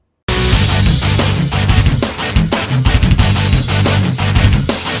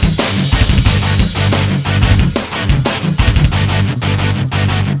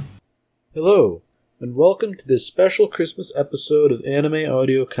and welcome to this special Christmas episode of Anime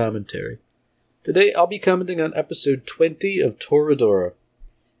Audio Commentary. Today I'll be commenting on episode 20 of Toradora.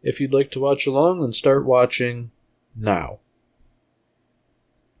 If you'd like to watch along, then start watching now.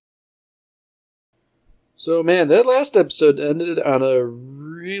 So man, that last episode ended on a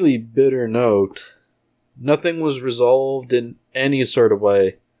really bitter note. Nothing was resolved in any sort of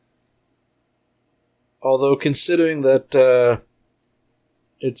way. Although considering that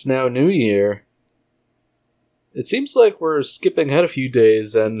it's now New Year, it seems like we're skipping ahead a few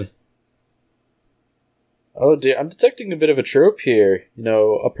days and... Oh dear, I'm detecting a bit of a trope here. You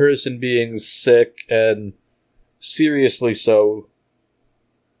know, a person being sick and seriously so.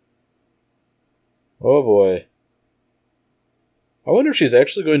 Oh boy. I wonder if she's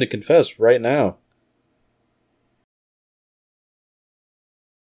actually going to confess right now.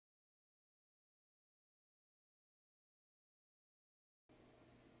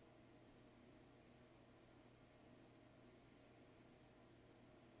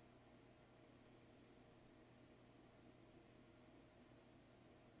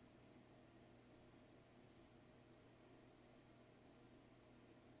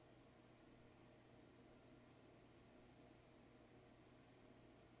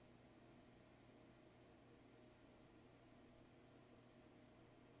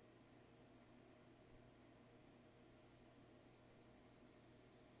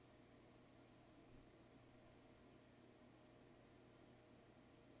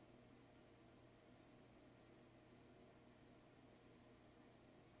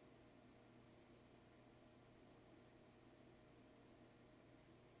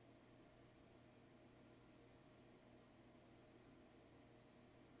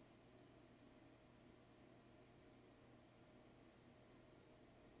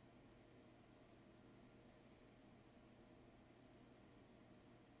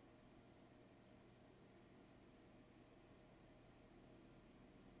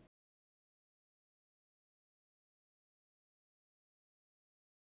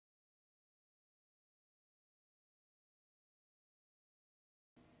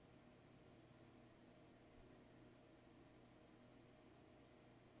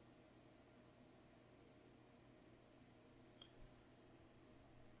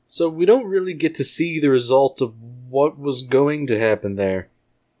 So we don't really get to see the result of what was going to happen there.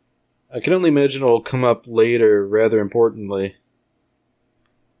 I can only imagine it'll come up later, rather importantly.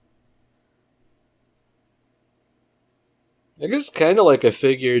 I guess kinda like I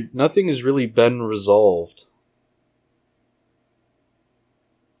figured, nothing has really been resolved.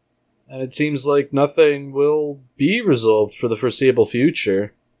 And it seems like nothing will be resolved for the foreseeable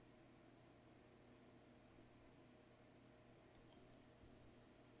future.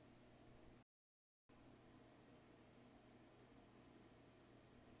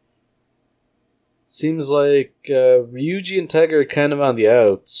 Seems like Ryuji and Taiga are kind of on the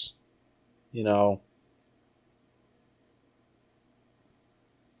outs. You know.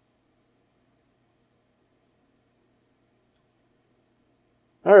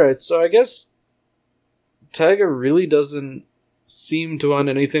 Alright, so I guess Taiga really doesn't seem to want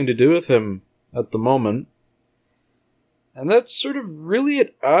anything to do with him at the moment. And that's sort of really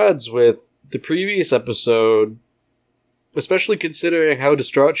at odds with the previous episode, especially considering how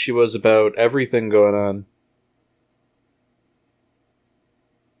distraught she was about everything going on.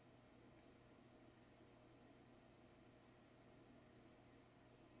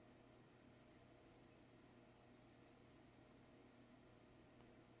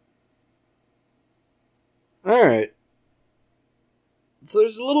 Alright. So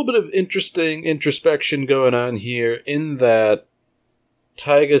there's a little bit of interesting introspection going on here in that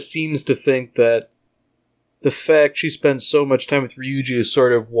Taiga seems to think that the fact she spent so much time with Ryuji is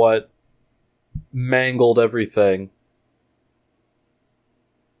sort of what mangled everything.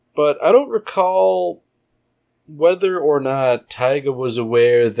 But I don't recall whether or not Taiga was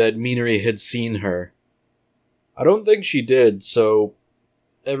aware that Minori had seen her. I don't think she did, so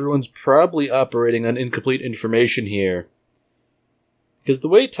everyone's probably operating on incomplete information here. Because the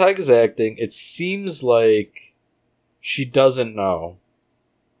way Taiga's acting, it seems like she doesn't know.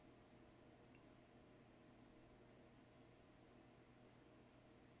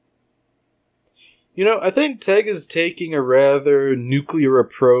 You know, I think Taiga's taking a rather nuclear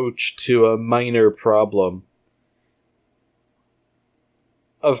approach to a minor problem.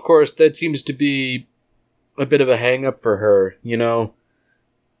 Of course, that seems to be a bit of a hang-up for her, you know?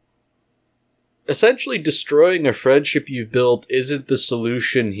 Essentially, destroying a friendship you've built isn't the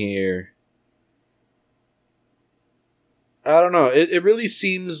solution here. I don't know, it really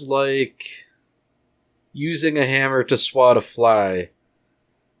seems like using a hammer to swat a fly.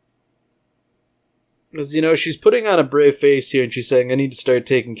 Because, she's putting on a brave face here and she's saying, I need to start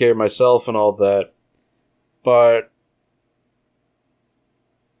taking care of myself and all that. But,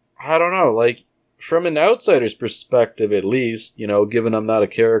 I don't know, like, from an outsider's perspective at least, given I'm not a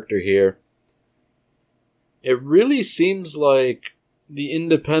character here, it really seems like the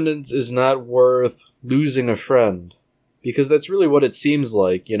independence is not worth losing a friend. Because that's really what it seems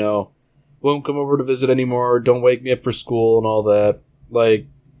like, Won't come over to visit anymore, don't wake me up for school and all that. Like,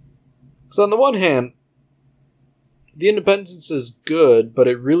 because on the one hand, the independence is good, but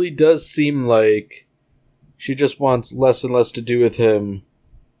it really does seem like she just wants less and less to do with him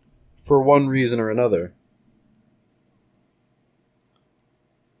for one reason or another.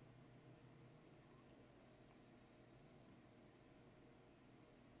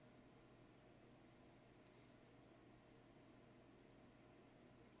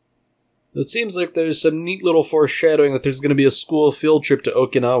 It seems like there's some neat little foreshadowing that there's going to be a school field trip to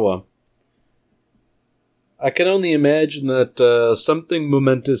Okinawa. I can only imagine that something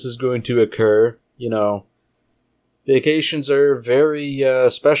momentous is going to occur. Vacations are very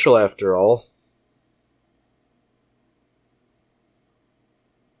special after all.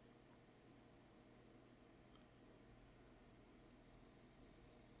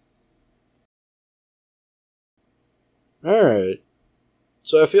 Alright.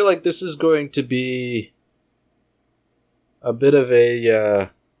 So I feel like this is going to be a bit of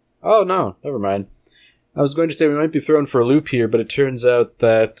a... Oh, no, never mind. I was going to say we might be thrown for a loop here, but it turns out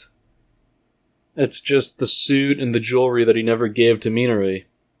that it's just the suit and the jewelry that he never gave to Minori.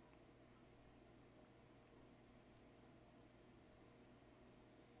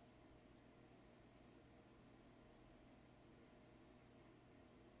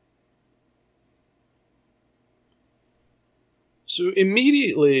 So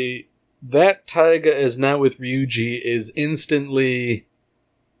immediately, that Taiga is now with Ryuji is instantly,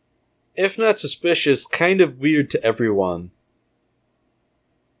 if not suspicious, kind of weird to everyone.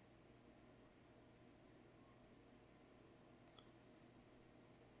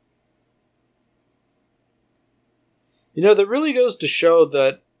 That really goes to show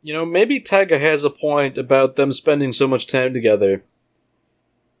that, maybe Taiga has a point about them spending so much time together.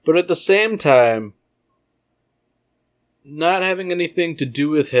 But at the same time, not having anything to do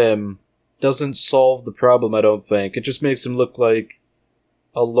with him doesn't solve the problem, I don't think. It just makes him look like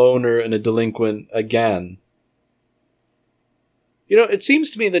a loner and a delinquent again. It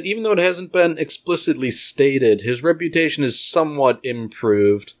seems to me that even though it hasn't been explicitly stated, his reputation is somewhat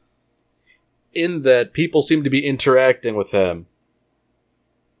improved, in that people seem to be interacting with him.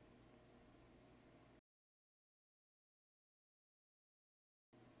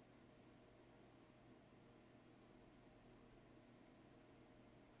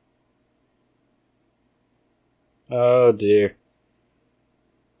 Oh dear.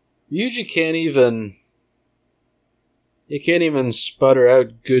 Yuji can't even... He can't even sputter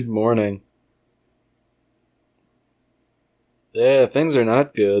out good morning. Yeah, things are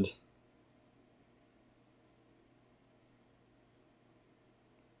not good.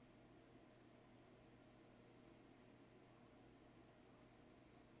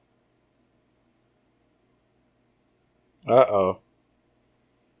 Uh-oh.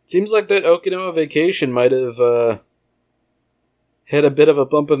 Seems like that Okinawa vacation might have, hit a bit of a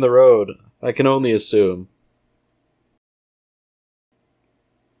bump in the road. I can only assume.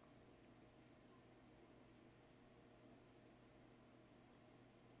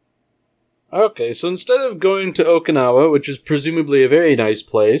 Okay, so instead of going to Okinawa, which is presumably a very nice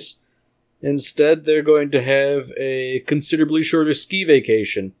place, instead they're going to have a considerably shorter ski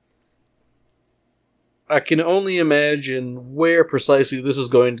vacation. I can only imagine where precisely this is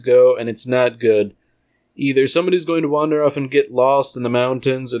going to go, and it's not good. Either somebody's going to wander off and get lost in the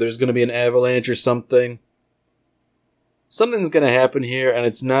mountains, or there's going to be an avalanche or something. Something's going to happen here, and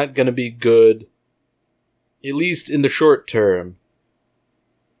it's not going to be good. At least in the short term.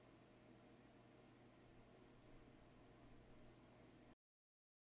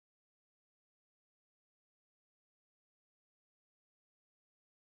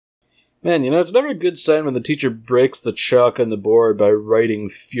 Man, it's never a good sign when the teacher breaks the chalk on the board by writing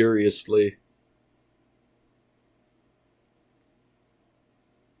furiously.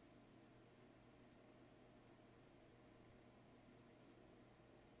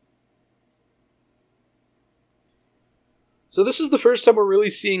 So this is the first time we're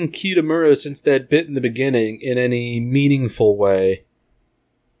really seeing Kitamura since that bit in the beginning in any meaningful way.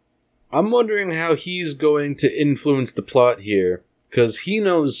 I'm wondering how he's going to influence the plot here, because he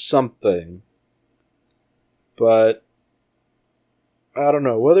knows something. But I don't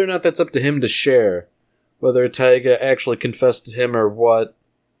know, whether or not that's up to him to share. Whether Taiga actually confessed to him or what.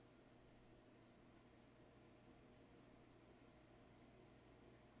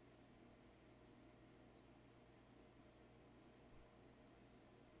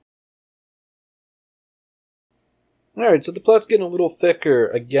 Alright, so the plot's getting a little thicker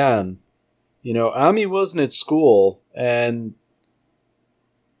again. You know, Ami wasn't at school, and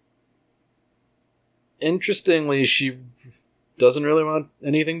interestingly, she doesn't really want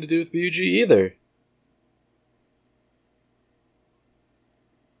anything to do with Ryuji either.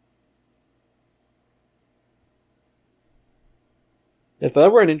 If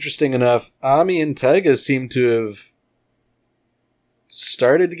that weren't interesting enough, Ami and Taiga seem to have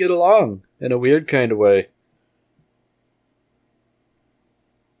started to get along in a weird kind of way.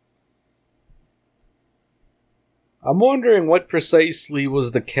 I'm wondering what precisely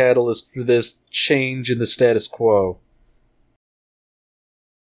was the catalyst for this change in the status quo.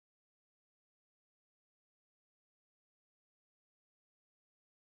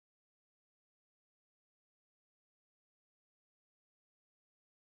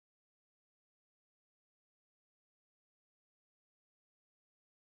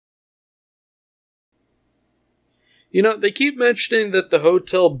 You know, they keep mentioning that the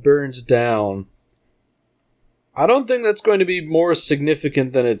hotel burns down. I don't think that's going to be more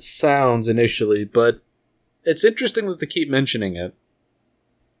significant than it sounds initially, but it's interesting that they keep mentioning it.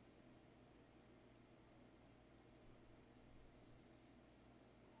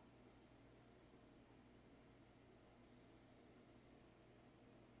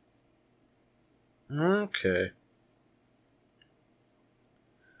 Okay.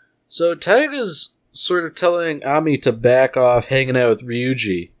 So Taiga's sort of telling Ami to back off hanging out with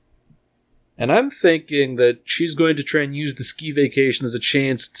Ryuji. And I'm thinking that she's going to try and use the ski vacation as a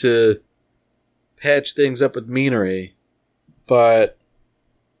chance to patch things up with Minori. But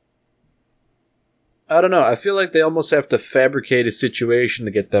I don't know, I feel like they almost have to fabricate a situation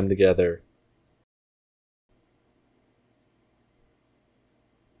to get them together.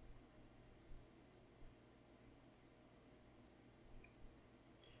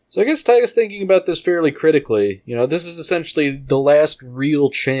 So I guess Taiga's thinking about this fairly critically. You know, this is essentially the last real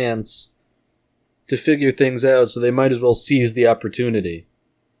chance to figure things out, so they might as well seize the opportunity.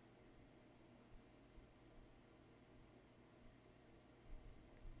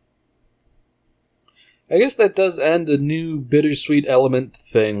 I guess that does end a new bittersweet element to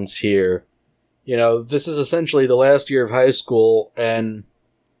things here. You know, this is essentially the last year of high school, and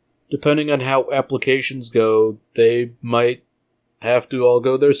depending on how applications go, they might have to all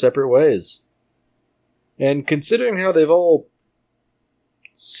go their separate ways. And considering how they've all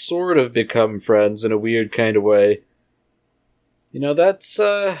sort of become friends in a weird kind of way, you know, that's,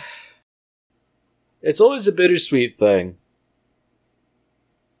 it's always a bittersweet thing.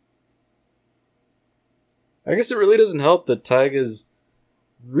 I guess it really doesn't help that Taiga's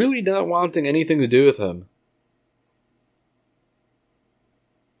really not wanting anything to do with him.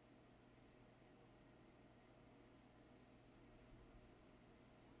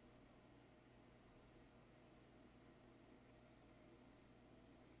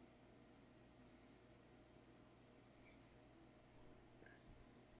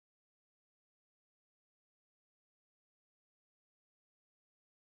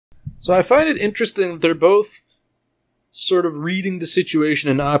 So I find it interesting that they're both sort of reading the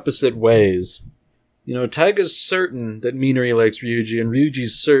situation in opposite ways. You know, Taiga's certain that Minori likes Ryuji, and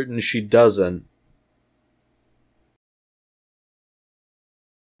Ryuji's certain she doesn't.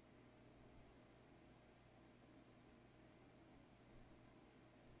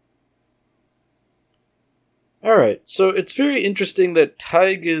 Alright, so it's very interesting that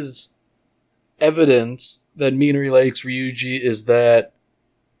Taiga's evidence that Minori likes Ryuji is that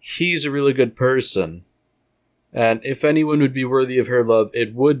he's a really good person. And if anyone would be worthy of her love,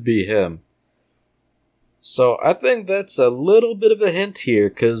 it would be him. So I think that's a little bit of a hint here,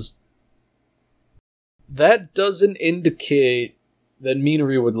 because that doesn't indicate that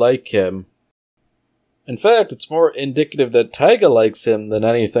Minori would like him. In fact, it's more indicative that Taiga likes him than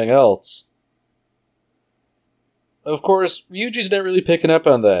anything else. Of course, Ryuji's not really picking up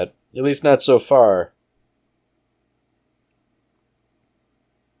on that, at least not so far.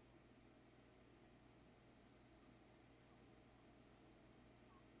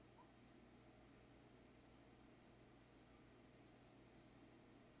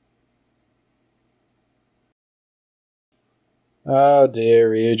 Oh dear,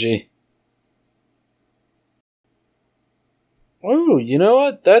 Ryuji. Oh, you know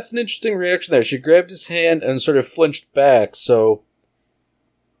what? That's an interesting reaction there. She grabbed his hand and sort of flinched back, so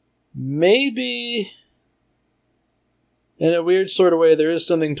maybe in a weird sort of way there is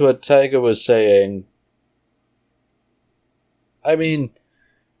something to what Taiga was saying. I mean,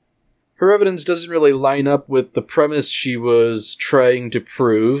 her evidence doesn't really line up with the premise she was trying to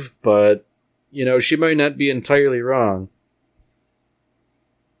prove, but, you know, she might not be entirely wrong.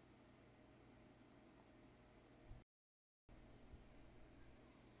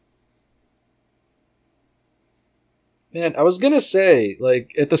 Man, I was gonna say,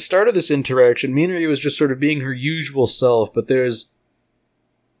 like, at the start of this interaction, Minori was just sort of being her usual self, but there's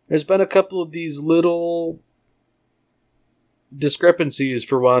been a couple of these little discrepancies,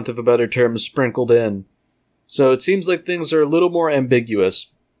 for want of a better term, sprinkled in. So it seems like things are a little more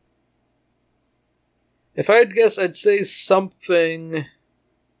ambiguous. If I had to guess, I'd say something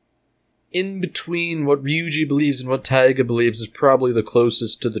in between what Ryuji believes and what Taiga believes is probably the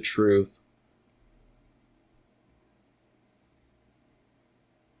closest to the truth.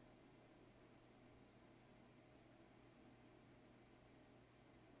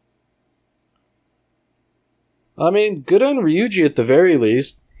 I mean, good on Ryuji at the very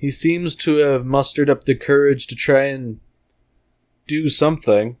least. He seems to have mustered up the courage to try and do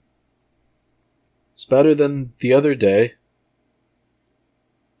something. It's better than the other day.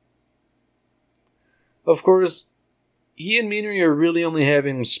 Of course, he and Minori are really only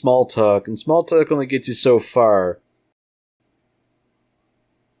having small talk, and small talk only gets you so far.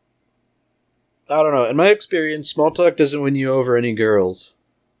 I don't know, in my experience, small talk doesn't win you over any girls.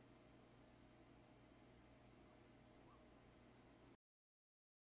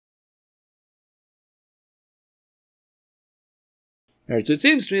 Alright, so it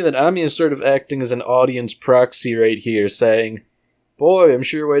seems to me that Ami is sort of acting as an audience proxy right here, saying, boy, I'm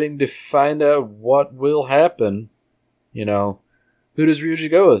sure waiting to find out what will happen. You know, who does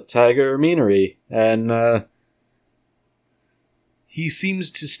Ryuji go with, Taiga or Minori? And, he seems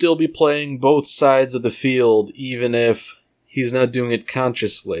to still be playing both sides of the field, even if he's not doing it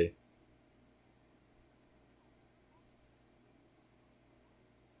consciously.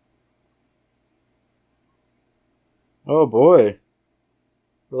 Oh boy.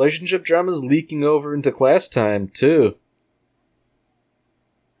 Relationship drama's leaking over into class time, too.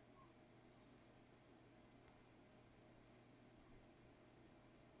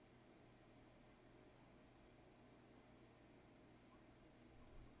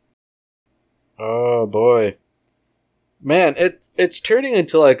 Oh boy. Man, it's turning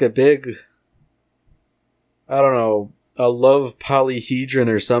into like a big, I don't know, a love polyhedron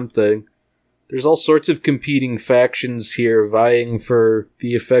or something. There's all sorts of competing factions here vying for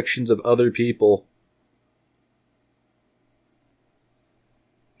the affections of other people.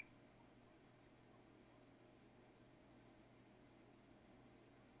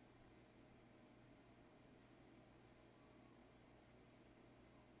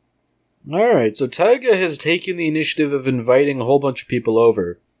 Alright, so Taiga has taken the initiative of inviting a whole bunch of people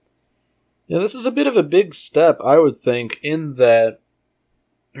over. Now, this is a bit of a big step, I would think, in that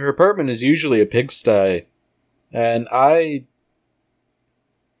her apartment is usually a pigsty. And I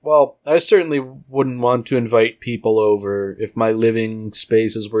certainly wouldn't want to invite people over if my living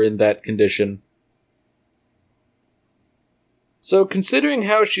spaces were in that condition. So, considering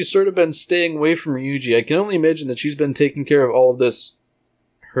how she's sort of been staying away from Ryuji, I can only imagine that she's been taking care of all of this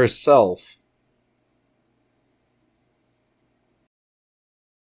herself.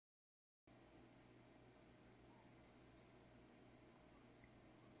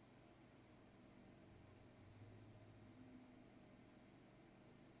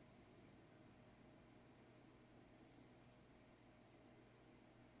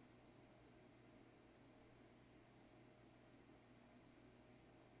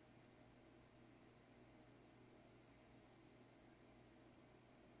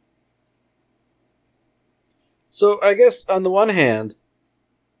 So, I guess, on the one hand,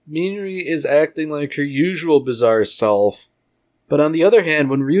 Minori is acting like her usual bizarre self, but on the other hand,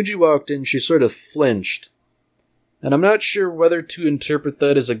 when Ryuji walked in, she sort of flinched. And I'm not sure whether to interpret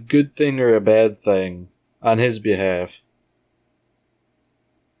that as a good thing or a bad thing, on his behalf.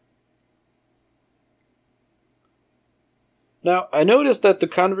 Now, I noticed that the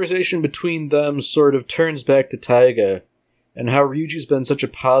conversation between them sort of turns back to Taiga, and how Ryuji's been such a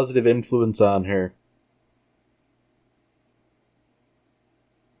positive influence on her.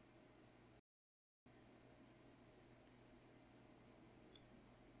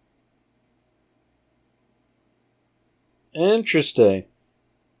 Interesting.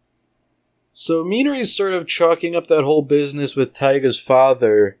 So Minori's sort of chalking up that whole business with Taiga's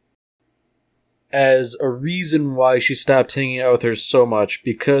father as a reason why she stopped hanging out with her so much,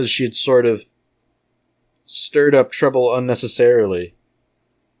 because she had sort of stirred up trouble unnecessarily.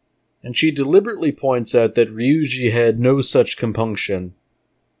 And she deliberately points out that Ryuji had no such compunction.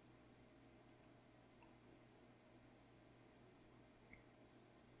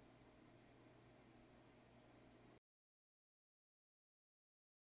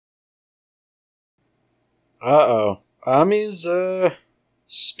 Uh-oh. Ami's,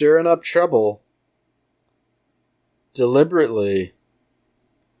 stirring up trouble. Deliberately.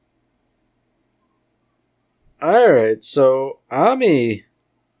 Alright, so Ami,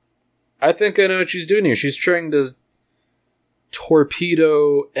 I think I know what she's doing here. She's trying to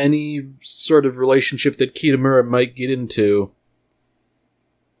torpedo any sort of relationship that Kitamura might get into.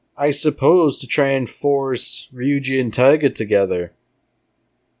 I suppose to try and force Ryuji and Taiga together.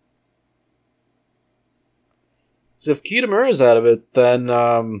 So if Kitamura's out of it, then,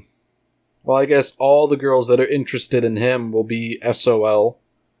 well, I guess all the girls that are interested in him will be SOL.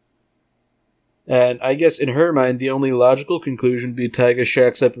 And I guess in her mind, the only logical conclusion would be Taiga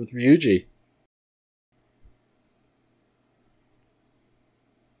shacks up with Ryuji.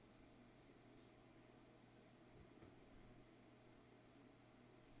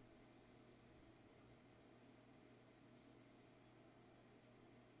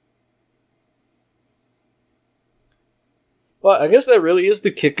 Well, I guess that really is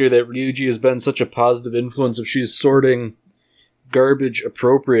the kicker, that Ryuji has been such a positive influence if she's sorting garbage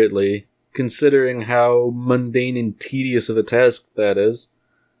appropriately, considering how mundane and tedious of a task that is.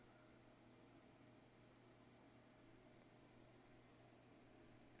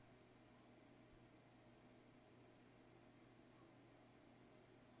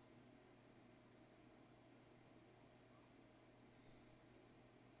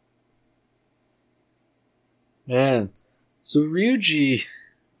 Man. So Ryuji,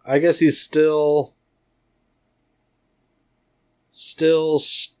 I guess he's still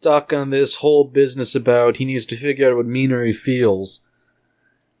stuck on this whole business about he needs to figure out what Minori feels.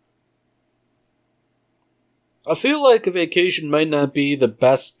 I feel like a vacation might not be the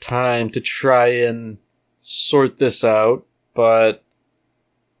best time to try and sort this out, but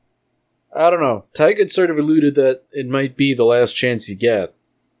I don't know. Taiga had sort of alluded that it might be the last chance you get.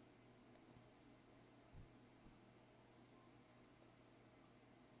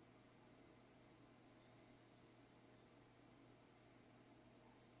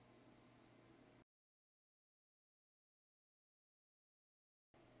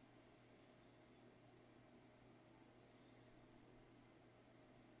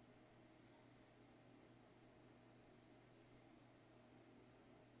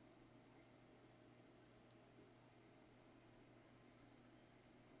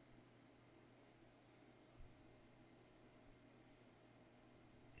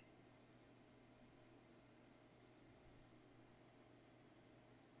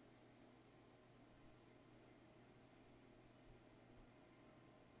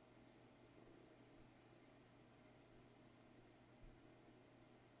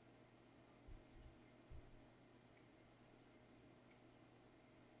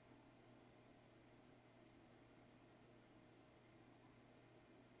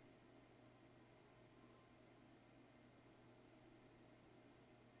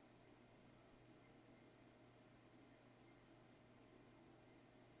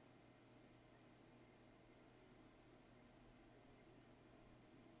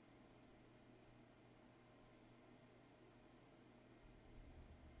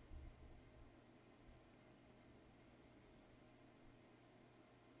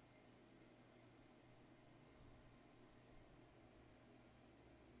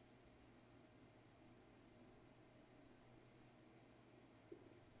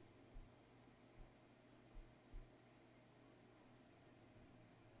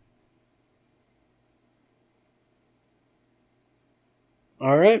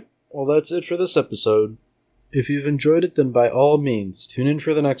 Alright, well that's it for this episode. If you've enjoyed it, then by all means, tune in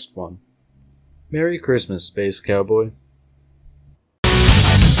for the next one. Merry Christmas, Space Cowboy.